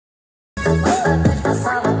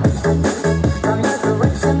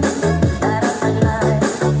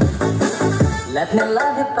Let me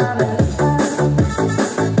love you, family.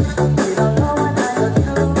 You don't know what I go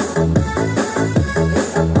through.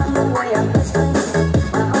 It's so fun the way I'm bursting.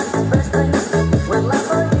 My heart is bursting with love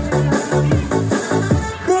for you.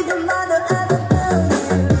 Did your mother ever tell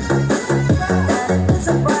you that it is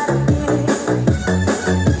a brighter feeling?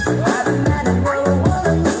 I've been mad at your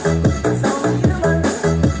woman. It's only human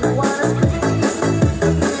who wanna scream.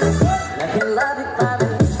 Let me love you,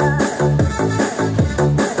 family.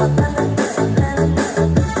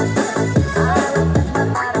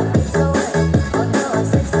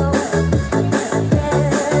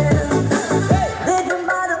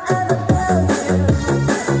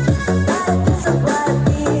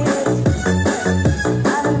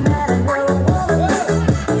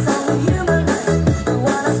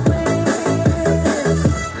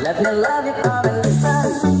 Let me love you, come and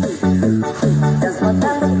listen. Just what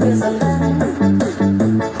time it is and then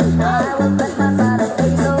I will bet my body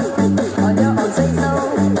say so on your own say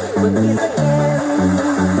so. We'll kiss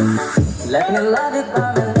again. Let me love you,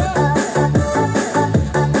 come and listen.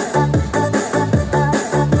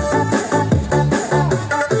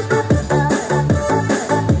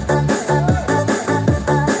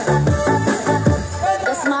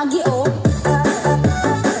 That's Maggie O.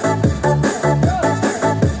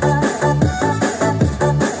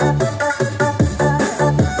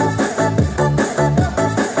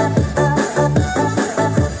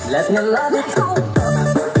 Let me love you.